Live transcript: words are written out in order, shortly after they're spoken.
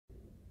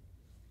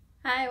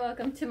Hi,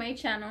 welcome to my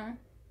channel.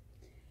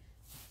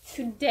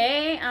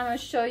 Today I'm gonna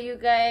show you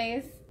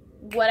guys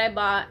what I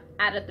bought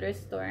at a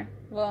thrift store.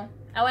 Well,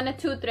 I went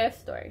to 2 thrift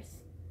stores.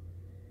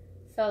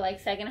 So like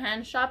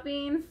secondhand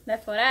shopping,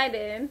 that's what I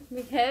did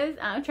because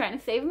I'm trying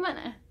to save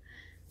money.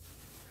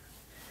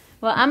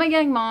 Well, I'm a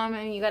young mom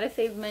and you gotta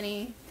save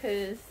money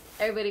because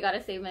everybody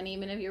gotta save money.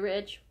 Even if you're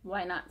rich,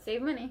 why not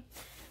save money?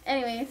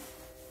 Anyways,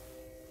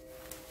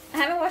 I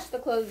haven't washed the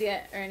clothes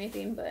yet or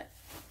anything, but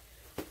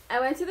I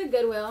went to the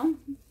Goodwill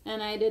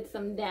and I did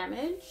some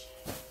damage.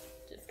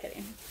 Just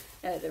kidding.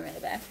 It wasn't really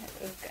bad.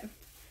 It was good.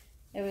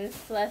 It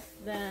was less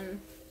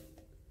than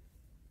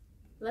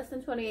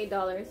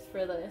 $28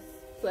 for this.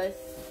 Plus,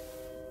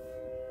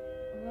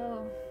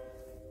 whoa,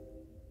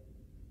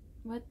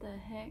 what the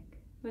heck?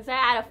 Was I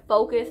out of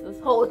focus this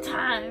whole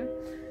time?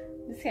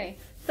 Just kidding.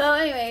 So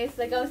anyways,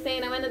 like I was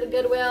saying, I went to the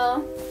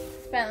Goodwill,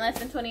 spent less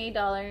than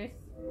 $28,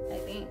 I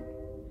think.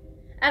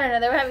 I don't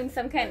know, they were having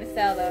some kind of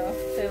sale though,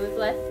 so it was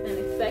less than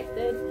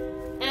expected.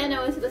 And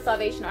I went to the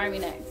Salvation Army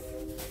next.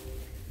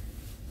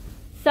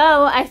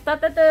 So I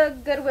stopped at the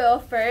Goodwill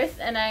first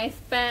and I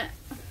spent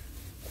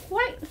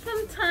quite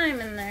some time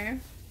in there.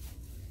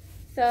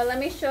 So let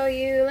me show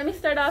you, let me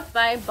start off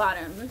by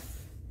bottoms.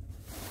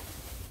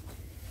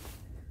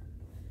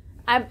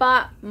 I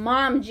bought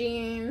mom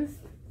jeans,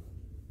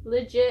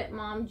 legit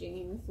mom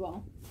jeans.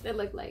 Well, they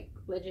look like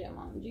legit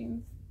mom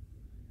jeans.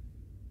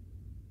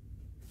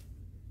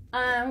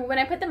 When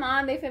I put them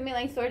on, they fit me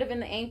like sort of in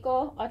the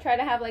ankle. I'll try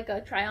to have like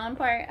a try on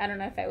part. I don't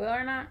know if I will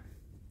or not.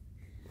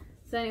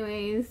 So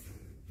anyways,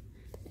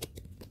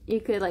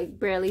 you could like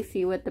barely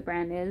see what the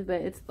brand is,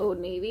 but it's Old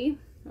Navy.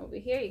 Over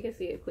here you can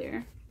see it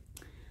clear.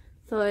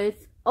 So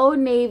it's Old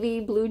Navy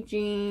blue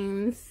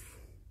jeans.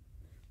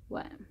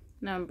 What?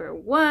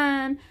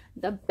 #1,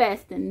 the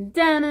best in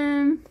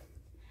denim.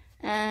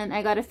 And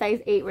I got a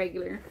size 8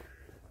 regular.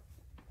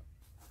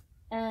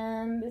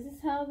 And this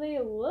is how they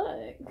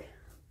look.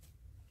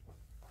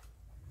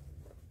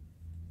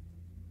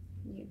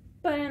 You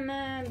button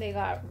them. They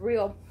got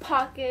real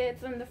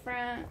pockets in the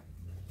front,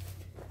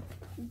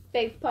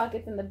 big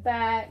pockets in the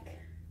back,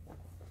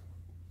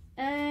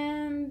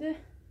 and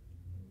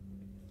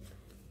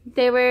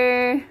they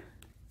were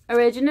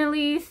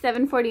originally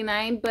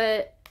 $7.49,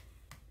 but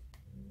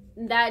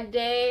that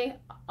day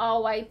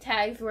all white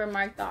tags were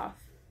marked off,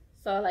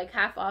 so like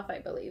half off, I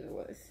believe it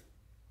was.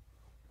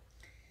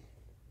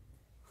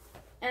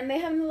 And they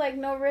have like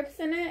no rips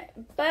in it,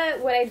 but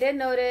what I did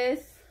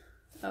notice,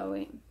 oh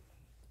wait,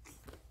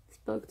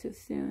 spoke too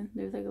soon.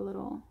 There's like a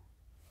little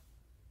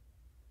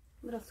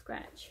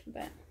scratch,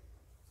 but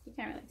you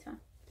can't really tell.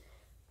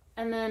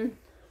 And then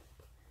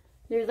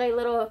there's like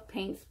little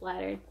paint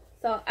splattered.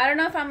 So I don't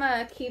know if I'm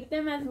gonna keep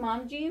them as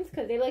mom jeans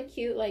because they look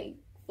cute, like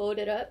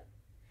folded up,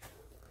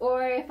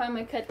 or if I'm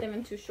gonna cut them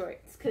into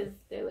shorts because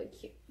they look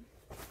cute.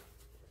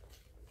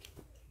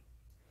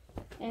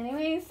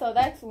 Anyway, so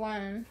that's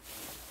one.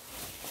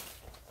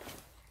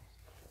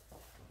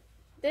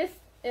 This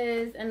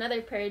is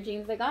another pair of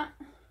jeans I got.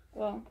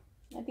 Well,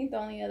 I think the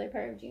only other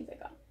pair of jeans I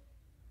got.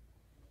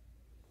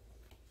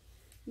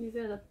 These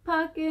are the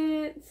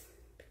pockets.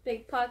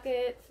 Big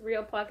pockets.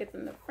 Real pockets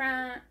in the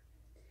front.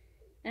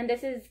 And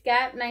this is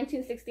Gap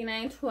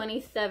 1969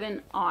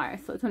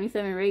 27R. So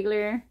 27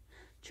 regular.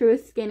 True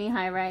skinny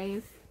high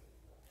rise.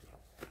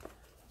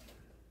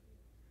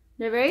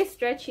 They're very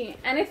stretchy.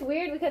 And it's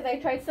weird because I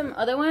tried some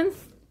other ones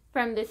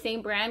from the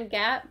same brand,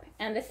 Gap,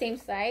 and the same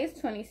size,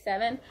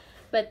 27.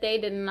 But they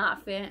did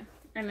not fit.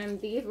 And then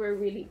these were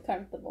really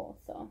comfortable.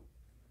 So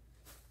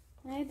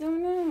I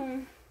don't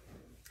know.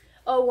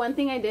 Oh, one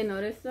thing I did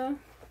notice though,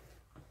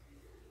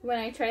 when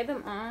I tried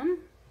them on,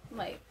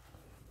 like,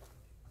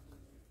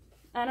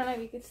 I don't know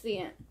if you can see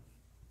it.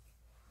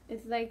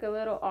 It's like a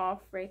little off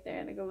right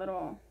there, like a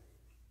little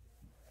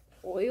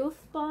oil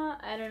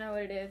spot. I don't know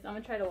what it is. I'm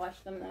gonna try to wash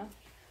them though.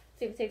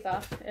 See if it takes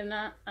off. If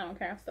not, I don't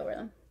care. I'll still wear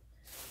them.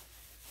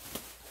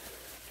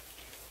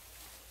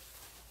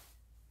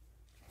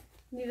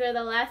 These are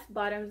the last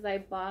bottoms I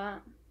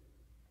bought.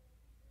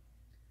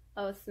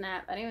 Oh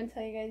snap, I didn't even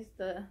tell you guys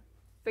the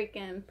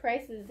freaking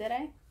prices, did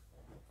I?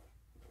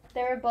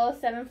 They were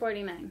both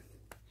 $7.49.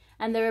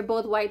 And they were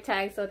both white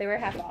tags, so they were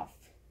half off.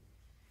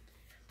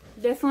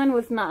 This one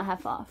was not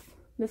half off.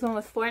 This one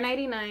was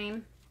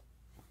 $4.99.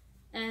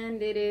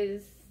 And it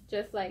is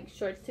just like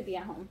shorts to be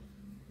at home.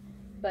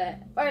 But,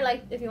 or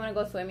like if you want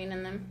to go swimming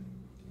in them.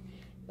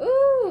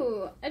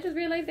 Ooh, I just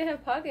realized they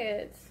have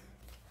pockets.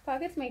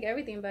 Pockets make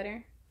everything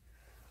better.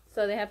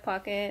 So they have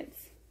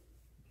pockets.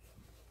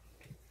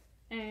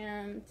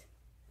 And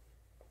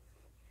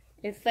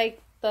it's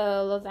like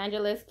the Los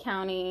Angeles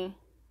County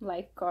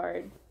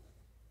lifeguard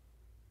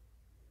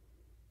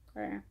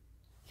or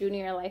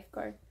junior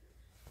lifeguard.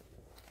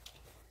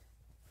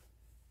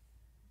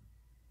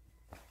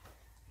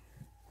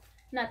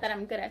 Not that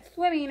I'm good at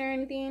swimming or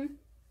anything.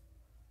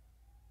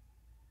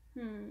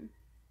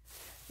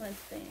 Let's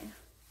see.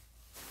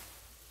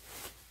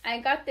 I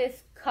got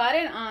this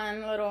cotton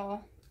on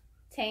little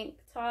tank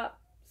top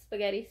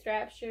spaghetti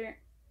strap shirt.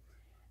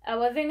 I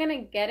wasn't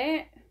gonna get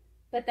it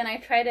But then I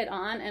tried it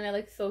on and it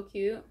looks so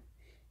cute.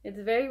 It's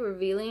very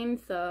revealing,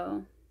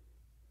 so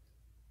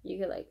you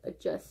could like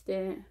adjust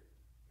it,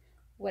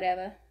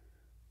 whatever.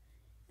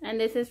 And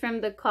this is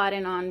from the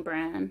Cotton On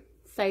brand,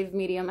 size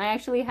medium. I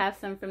actually have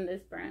some from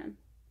this brand.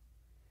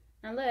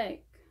 And look,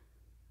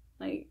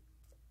 like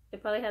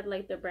it probably had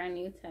like the brand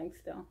new tag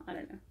still. I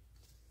don't know.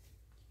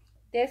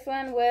 This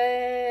one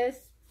was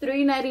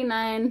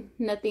 $3.99,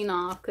 nothing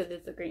off because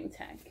it's a green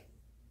tag.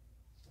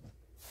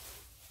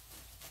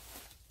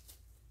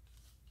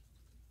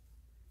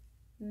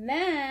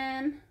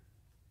 Then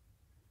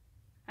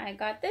I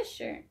got this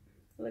shirt.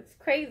 It looks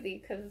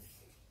crazy because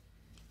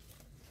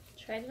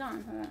tried it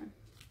on. Hold on.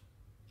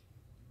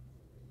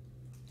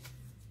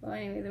 Well,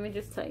 anyway, let me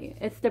just tell you.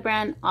 It's the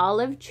brand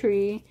Olive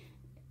Tree.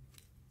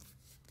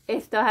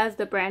 It still has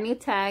the brand new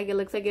tag. It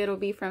looks like it'll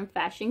be from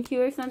Fashion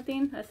Q or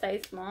something, a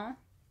size small.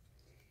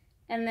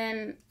 And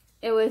then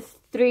it was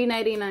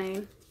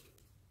 $3.99.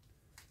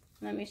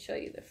 Let me show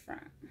you the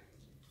front.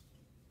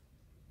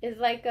 It's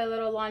like a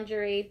little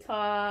lingerie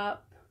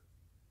top.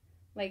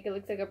 Like it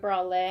looks like a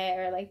bralette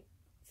or like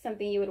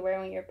something you would wear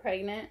when you're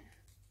pregnant.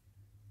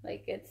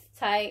 Like it's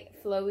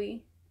tight,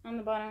 flowy on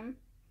the bottom.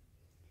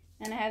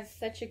 And it has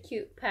such a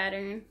cute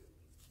pattern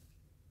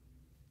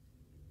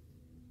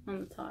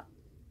on the top.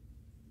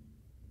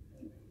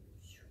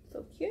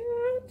 So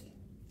cute.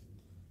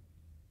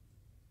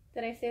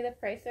 Did I say the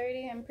price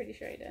already? I'm pretty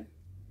sure I did.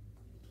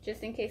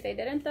 Just in case I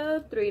didn't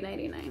though,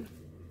 $3.99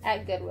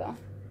 at Goodwill.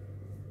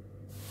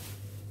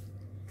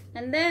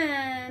 And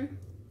then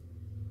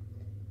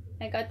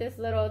I got this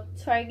little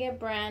Target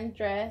brand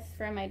dress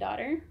for my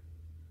daughter.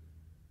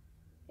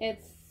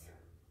 It's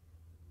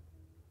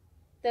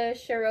the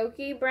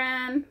Cherokee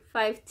brand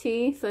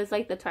 5T, so it's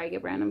like the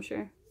Target brand, I'm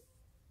sure.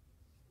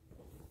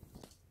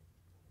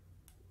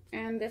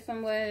 And this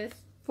one was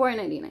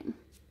 $4.99.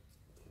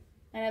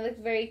 And it looks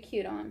very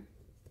cute on.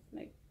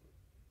 Like,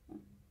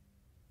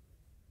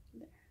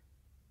 there.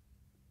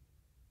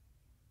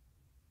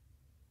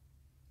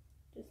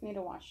 Just need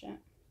to wash it.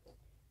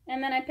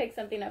 And then I picked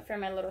something up for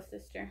my little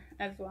sister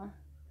as well.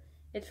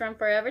 It's from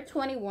Forever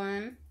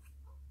 21.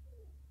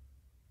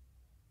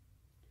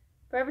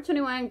 Forever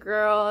 21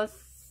 girls,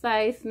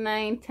 size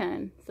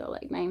 9-10. So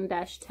like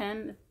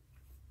 9-10. Is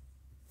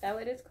that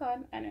what it's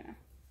called? I don't know.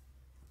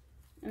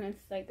 And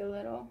it's like a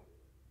little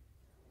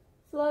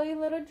flowy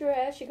little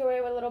dress. You can wear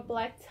it with little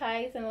black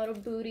ties and little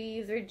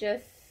booties or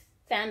just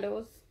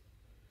sandals.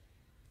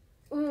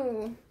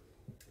 Ooh.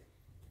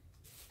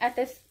 At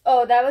this,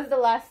 oh, that was the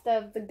last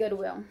of the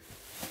Goodwill.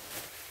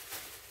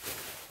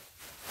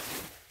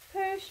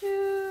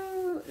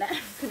 Parachute.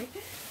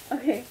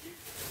 Okay.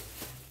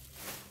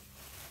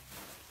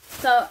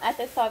 So at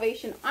the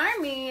Salvation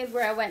Army is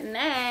where I went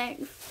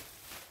next.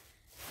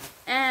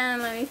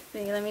 And let me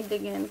see. Let me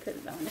dig in because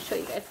I want to show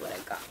you guys what I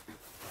got.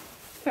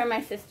 For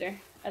my sister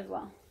as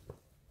well.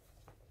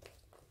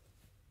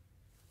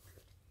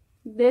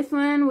 This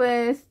one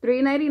was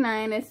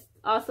 $3.99. It's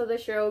also the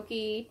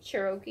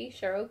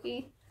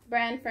Cherokee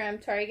brand from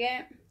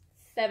Target.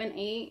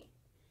 7/8.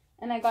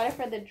 And I got it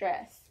for the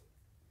dress.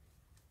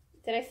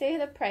 Did I say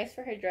the price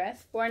for her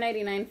dress?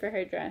 $4.99 for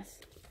her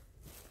dress.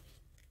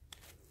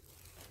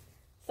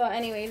 So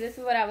anyway, this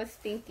is what I was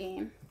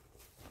thinking.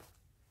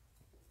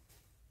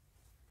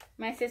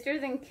 My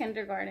sister's in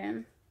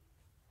kindergarten.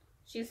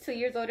 She's 2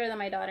 years older than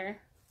my daughter.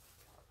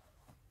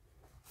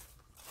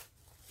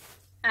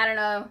 I don't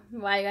know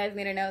why you guys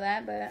need to know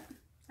that, but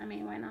I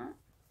mean, why not?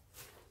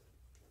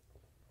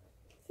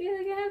 See,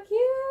 look at how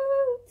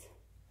cute.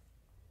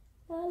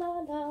 La la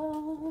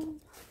la.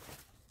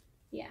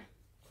 Yeah.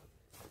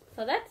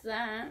 So that's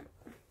that.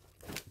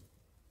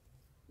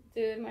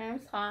 Dude, my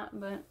arm's hot,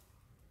 but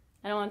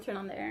I don't want to turn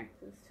on the air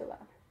because it's too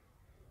loud.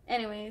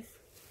 Anyways,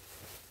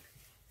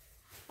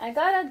 I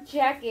got a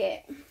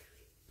jacket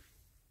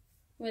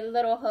with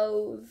little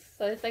hose.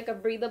 So it's like a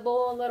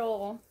breathable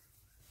little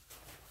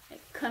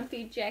like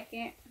comfy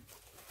jacket.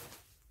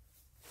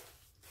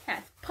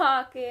 Has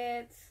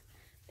pockets.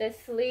 The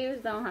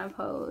sleeves don't have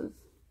hose.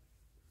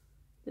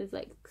 There's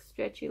like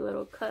stretchy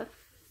little cuff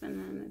and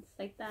then it's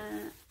like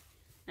that.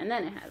 And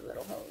then it has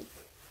little hose.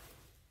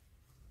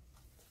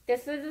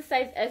 This is a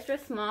size extra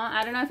small.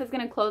 I don't know if it's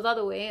going to close all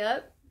the way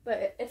up,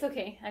 but it's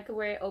okay. I could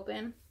wear it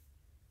open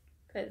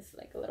because it's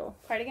like a little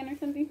cardigan or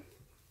something.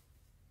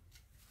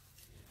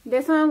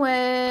 This one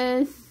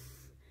was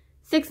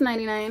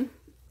 $6.99,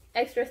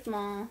 extra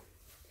small.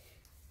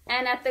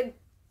 And at the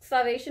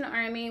Salvation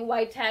Army,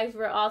 white tags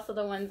were also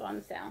the ones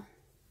on sale.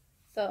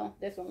 So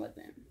this one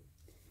wasn't.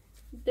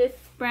 This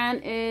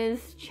brand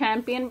is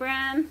Champion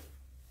brand,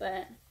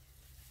 but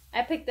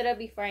I picked it up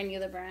before I knew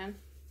the brand.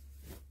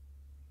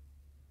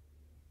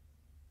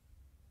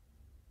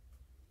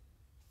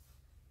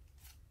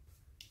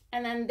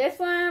 And then this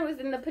one was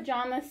in the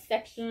pajamas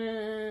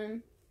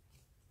section.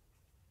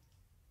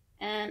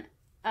 And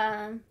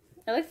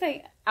it looks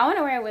like I want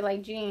to wear it with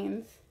like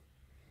jeans.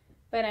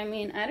 But I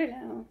mean, I don't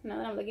know. Now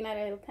that I'm looking at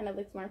it, it kind of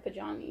looks more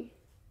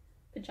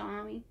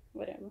pajama-y,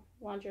 whatever,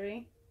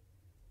 lingerie.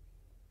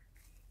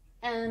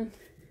 And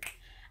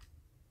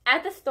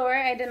At the store,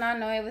 I did not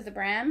know it was a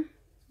brand,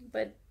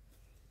 but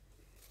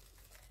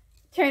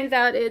turns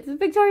out it's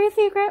Victoria's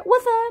Secret.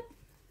 What's up?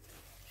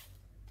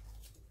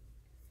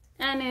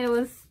 And it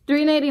was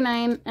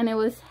 $3.99, and it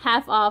was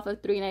half off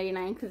of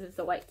 $3.99 because it's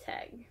a white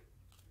tag.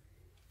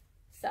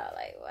 So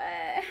like,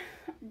 what,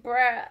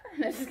 bruh?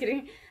 No, just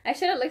kidding. I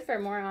should have looked for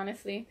more,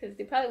 honestly, because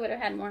they probably would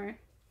have had more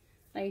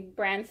like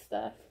brand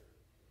stuff.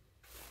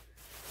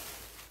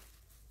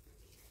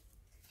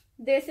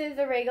 This is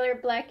a regular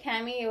black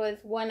cami. It was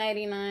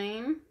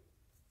 $1.99.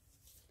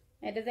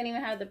 It doesn't even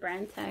have the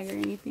brand tag or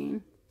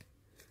anything.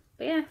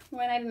 But yeah,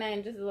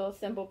 $1.99, just a little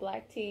simple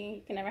black tee.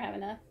 You can never have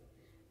enough.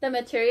 The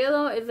material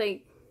though is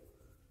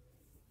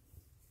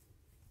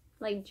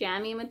like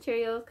jammy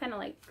material, kind of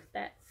like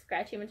that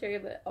scratchy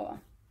material, but oh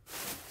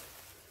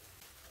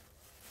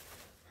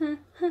well.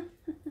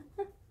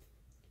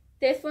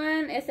 This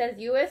one, it says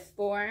US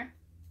 4,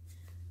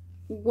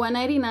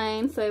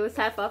 $1.99, so it was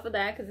half off of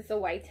that because it's a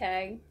white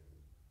tag.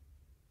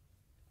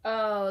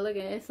 Oh, look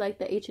at it. It's like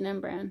the H&M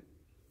brand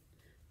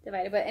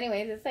divided. But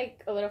anyways, it's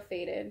like a little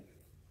faded.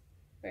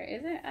 Where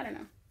is it? I don't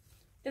know.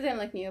 Doesn't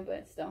look new,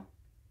 but still.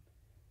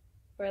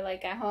 For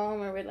like at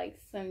home or with like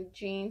some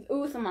jeans.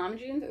 Ooh, some mom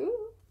jeans.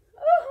 Ooh.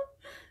 Oh,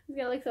 it's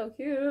gonna look so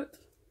cute.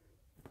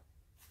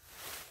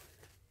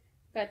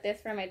 Got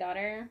this for my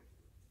daughter.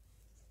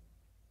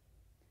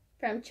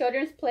 From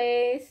Children's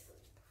Place.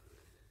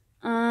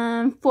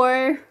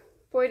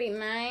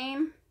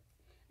 $4.49.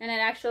 And an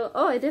actual,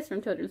 oh, it is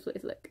from Children's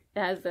Place. Look, it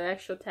has the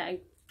actual tag.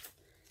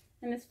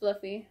 And it's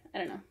fluffy. I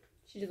don't know.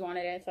 She just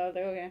wanted it, so I was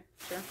like, okay,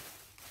 sure.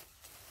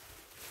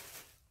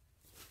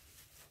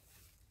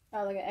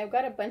 Oh, look, I've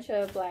got a bunch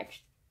of black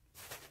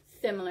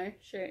similar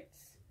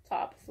shirts,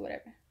 tops,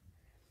 whatever.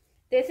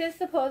 This is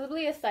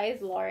supposedly a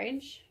size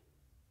large.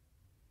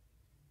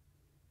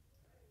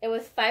 It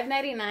was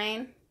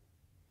 $5.99.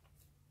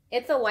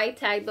 It's a white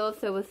tag though,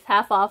 so it was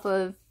half off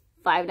of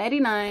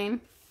 $5.99.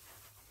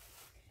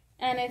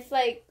 And it's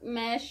like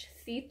mesh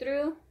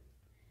see-through.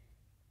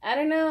 I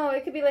don't know,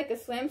 it could be like a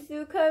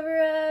swimsuit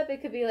cover-up.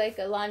 It could be like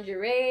a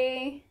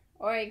lingerie.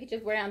 Or you could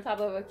just wear it on top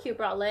of a cute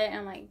bralette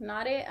and like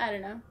knot it. I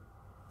don't know.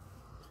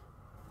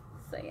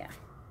 So yeah.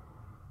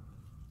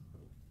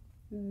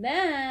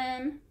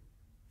 Then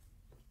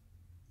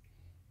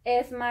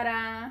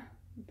Esmara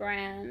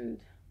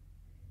brand.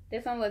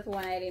 This one was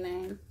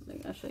 $1.99.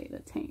 Like, I'll show you the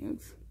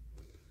tags.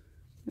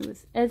 It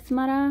was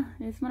Esmara,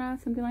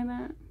 something like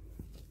that.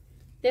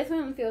 This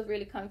one feels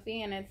really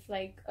comfy and it's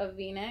like a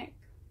V-neck.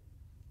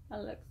 It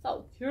looks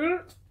so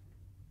cute.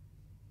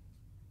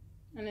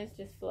 And it's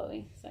just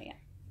flowy. So yeah.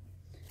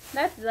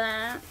 That's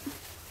that.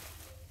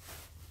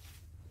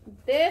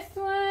 This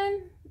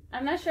one,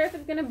 I'm not sure if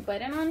it's gonna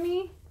button on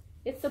me.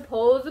 It's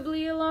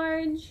supposedly a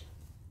large.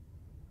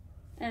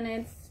 And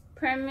it's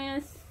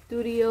Premise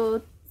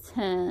Studio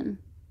 10.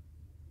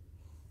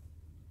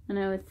 I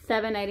know it's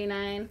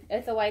 $7.99.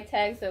 It's a white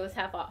tag, so it was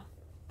half off.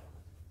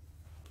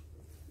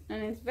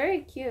 And it's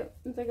very cute.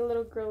 It's like a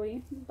little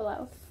girly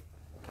blouse.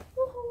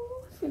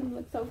 Woohoo! It's gonna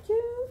look so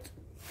cute.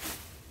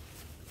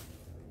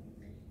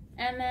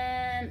 And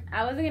then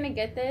I wasn't gonna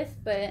get this,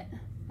 but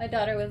my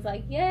daughter was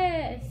like,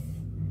 yes,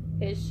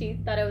 because she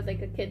thought it was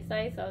like a kid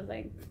size. So I was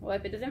like, well,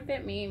 if it doesn't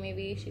fit me,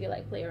 maybe she could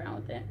like play around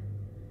with it.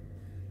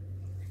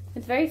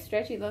 It's very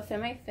stretchy though, so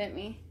it might fit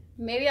me.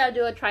 Maybe I'll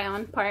do a try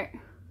on part.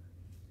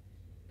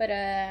 But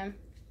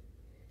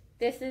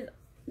this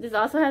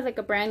also has like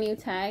a brand new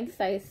tag,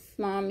 size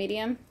small,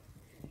 medium.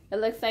 It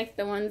looks like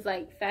the ones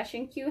like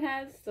Fashion Q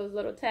has, those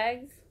little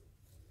tags.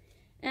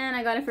 And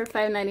I got it for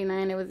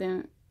 $5.99. It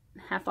wasn't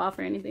half off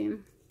or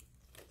anything.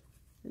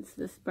 It's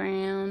this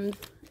brand,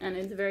 and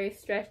it's very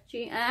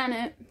stretchy, and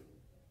it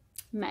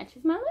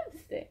matches my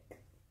lipstick.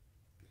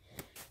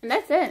 And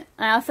that's it.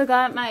 I also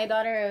got my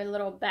daughter a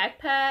little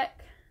backpack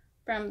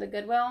from the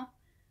Goodwill.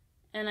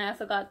 And I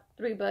also got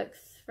 3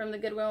 books from the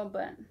Goodwill,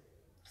 but I'm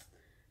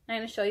not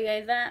going to show you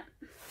guys that.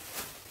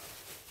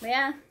 But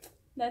yeah,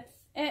 that's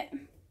it.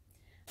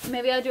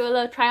 Maybe I'll do a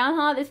little try on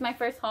haul. This is my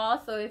first haul,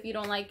 so if you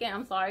don't like it,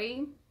 I'm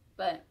sorry.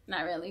 But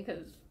not really,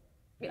 because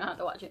you don't have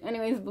to watch it.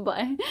 Anyways,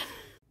 bye-bye.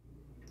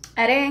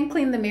 I didn't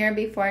clean the mirror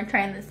before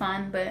trying this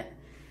on, but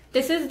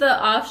this is the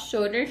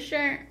off-shoulder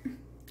shirt.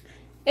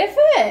 It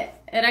fit.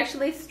 It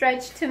actually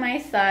stretched to my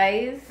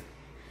size.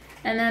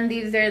 And then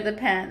these are the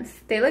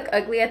pants. They look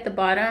ugly at the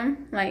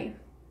bottom, like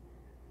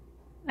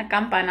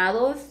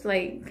acampanados,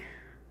 like,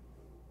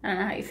 I don't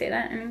know how you say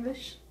that in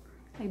English.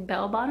 Like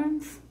bell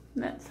bottoms,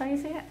 that's how you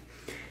say it.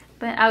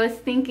 But I was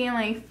thinking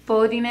like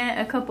folding it,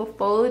 a couple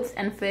folds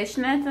and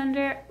fishnets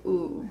under.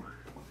 Ooh.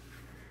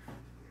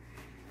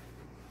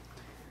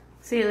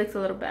 See, it looks a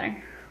little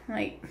better.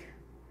 Like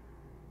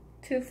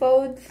 2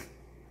 folds.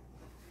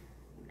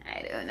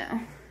 I don't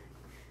know.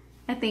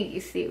 I think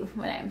you see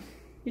what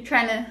you're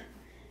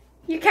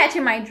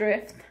catching my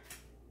drift.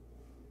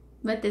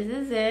 But this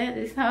is it.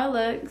 This is how it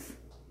looks.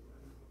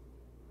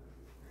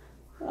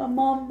 I'm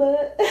on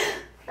butt.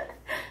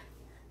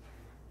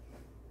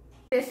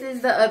 This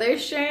is the other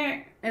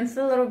shirt. It's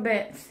a little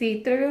bit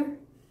see-through.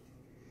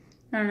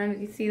 I don't know if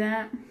you can see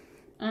that.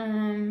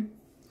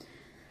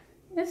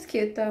 It's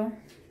cute though.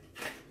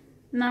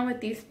 Not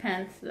with these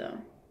pants though.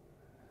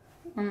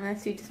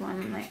 Unless you just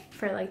want them like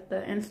for like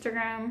the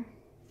Instagram.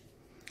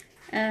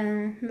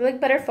 They look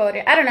better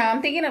folded. I don't know.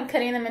 I'm thinking of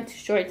cutting them into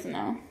shorts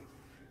now.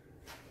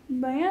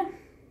 But yeah.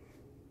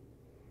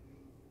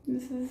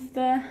 This is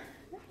the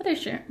other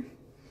shirt.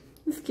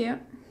 It's cute.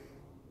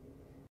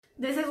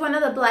 This is one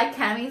of the black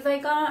camis I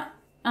got.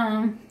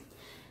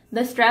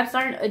 The straps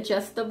aren't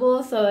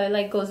adjustable, so it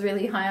like goes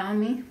really high on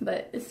me,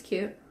 but it's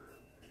cute.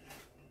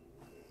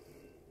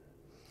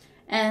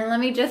 And let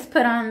me just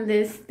put on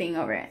this thing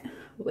over it.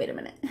 Wait a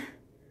minute.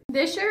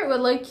 This shirt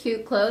would look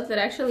cute clothes. It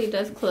actually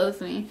does close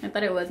me. I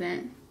thought it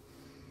wasn't.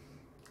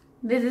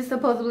 This is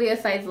supposedly a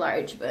size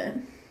large, but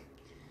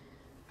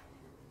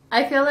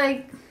I feel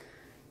like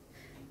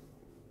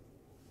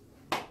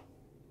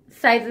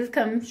sizes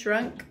come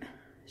shrunk.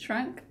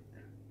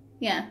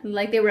 Yeah,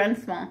 like they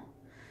run small.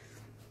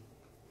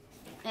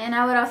 And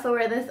I would also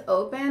wear this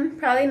open.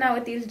 Probably not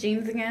with these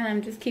jeans again.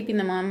 I'm just keeping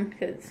them on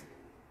because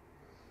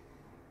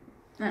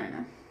I don't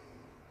know.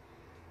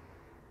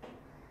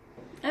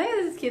 I think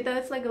this is cute though.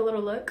 It's like a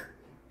little look.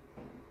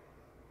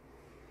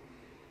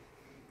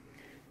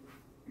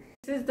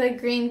 This is the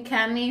green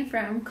cami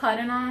from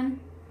Cotton On.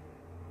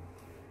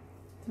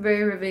 It's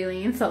very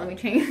revealing, so let me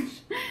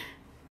change.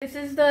 This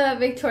is the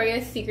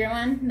Victoria's Secret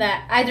one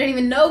that I didn't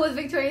even know was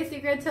Victoria's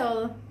Secret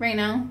till right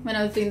now when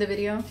I was doing the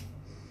video.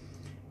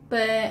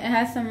 But it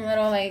has some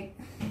little like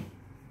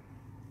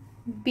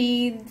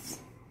beads,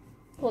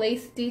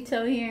 lace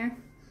detail here.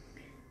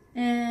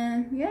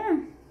 And yeah.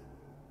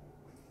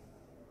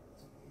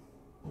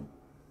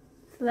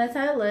 So that's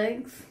how it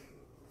looks.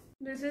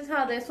 This is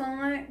how this one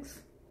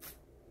looks.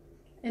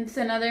 It's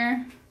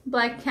another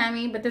black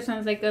cami, but this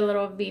one's like a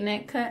little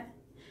v-neck cut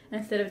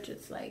instead of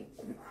just like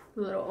a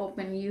little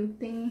open U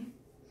thingy.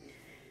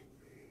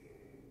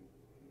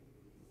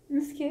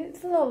 It's cute.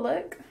 It's a little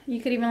look.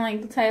 You could even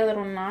like tie a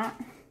little knot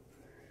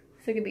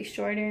so it could be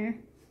shorter.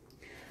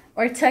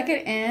 Or tuck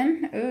it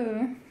in.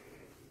 Ooh.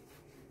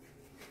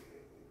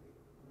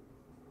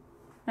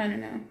 I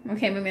don't know.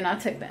 Okay, maybe not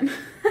tuck them.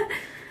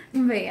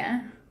 But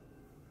yeah.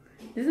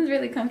 This is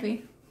really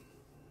comfy.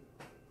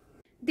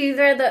 These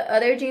are the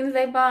other jeans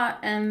I bought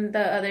and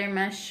the other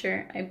mesh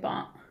shirt I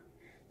bought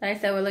that I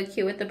said would look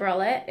cute with the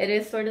bralette. It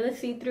is sort of the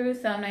see-through,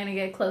 so I'm not gonna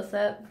get close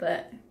up,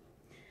 but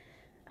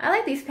I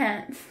like these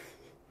pants.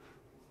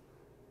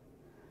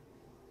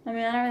 I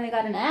mean, I don't really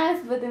got an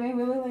ass, but they make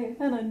me look like I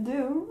kind of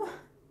do.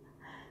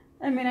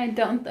 I mean, I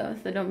don't though,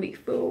 so don't be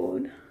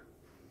fooled.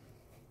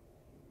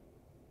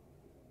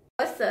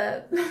 What's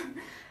up?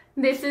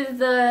 This is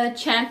the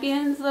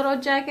Champions little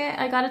jacket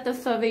I got at the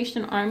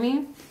Salvation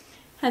Army.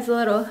 Has a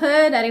little hood.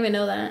 I didn't even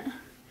know that.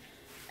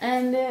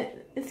 And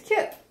it's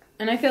cute.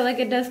 And I feel like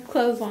it does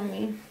close on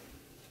me.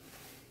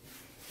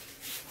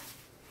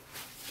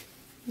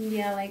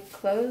 Yeah, like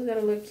clothes,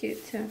 it'll look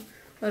cute too.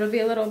 It'll be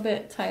a little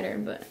bit tighter,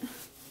 but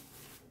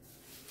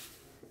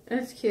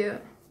it's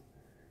cute.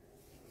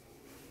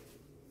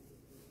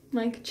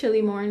 Like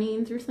chilly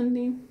mornings or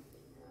something.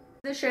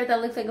 This shirt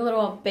that looks like a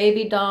little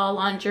baby doll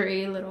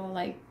lingerie, little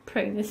like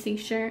pregnancy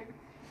shirt.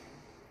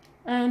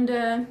 And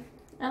I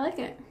like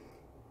it.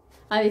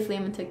 Obviously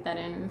I'm gonna take that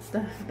in and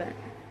stuff, but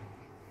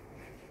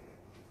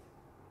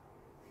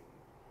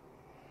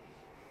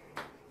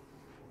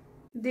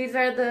these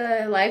are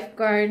the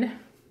lifeguard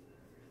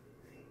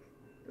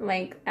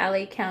like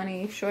LA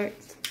County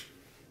shorts.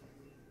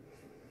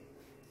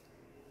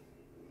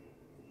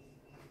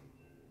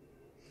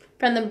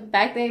 From the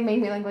back they make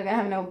me look like I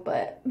have no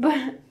butt,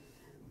 but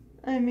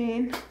I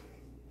mean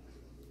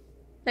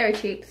they're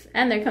cheap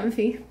and they're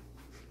comfy.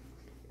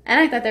 And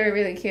I thought they were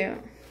really cute.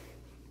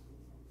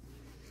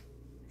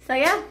 So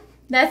yeah,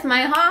 that's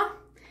my haul.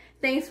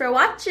 Thanks for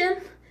watching.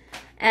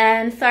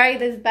 And sorry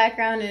this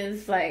background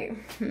is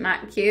like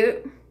not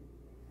cute.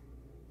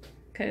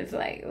 Cause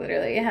like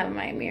literally I have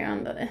my mirror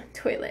on the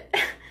toilet.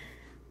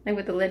 Like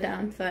with the lid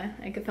down so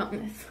I could film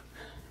this.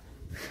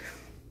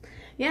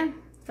 Yeah,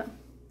 so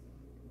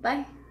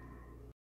bye.